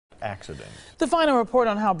accident. The final report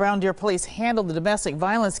on how Brown Deer police handled the domestic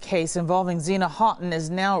violence case involving Zena Haughton is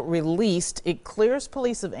now released. It clears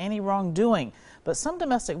police of any wrongdoing, but some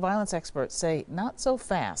domestic violence experts say not so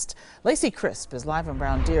fast. Lacey Crisp is live in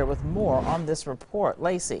Brown Deer with more on this report.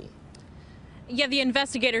 Lacey. Yeah, the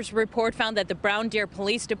investigators' report found that the Brown Deer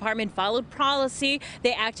Police Department followed policy.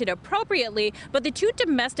 They acted appropriately, but the two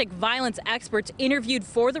domestic violence experts interviewed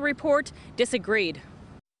for the report disagreed.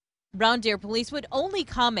 Brown Deer Police would only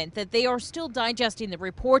comment that they are still digesting the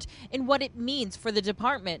report and what it means for the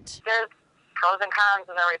department. There's pros and cons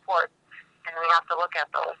in the report, and we have to look at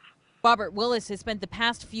those. Robert Willis has spent the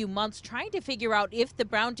past few months trying to figure out if the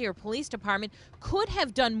Brown Deer Police Department could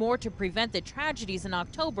have done more to prevent the tragedies in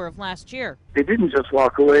October of last year. They didn't just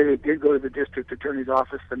walk away. They did go to the district attorney's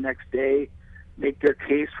office the next day, make their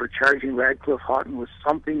case for charging Radcliffe Haughton with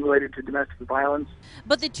something related to domestic violence.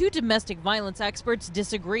 But the two domestic violence experts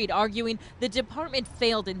disagreed, arguing the department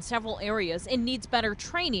failed in several areas and needs better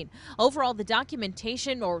training. Overall, the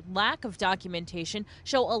documentation or lack of documentation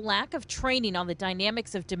show a lack of training on the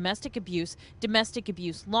dynamics of domestic abuse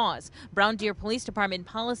laws. Brown Deer Police Department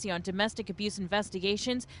policy on domestic abuse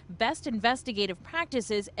investigations, best investigative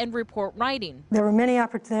practices, and report writing. There were many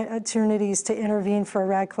opportunities to intervene for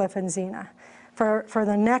Radcliffe and Zena. For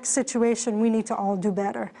the next situation, we need to all do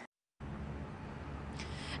better.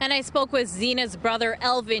 And I spoke with Zena's brother,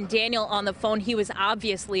 Elvin Daniel, on the phone. He was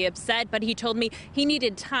obviously upset, but he told me he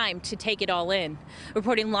needed time to take it all in.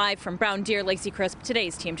 Reporting live from Brown Deer, Lacey Crisp,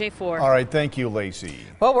 today's TMJ4. All right, thank you, Lacey.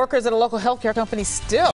 Well, workers at a local healthcare company still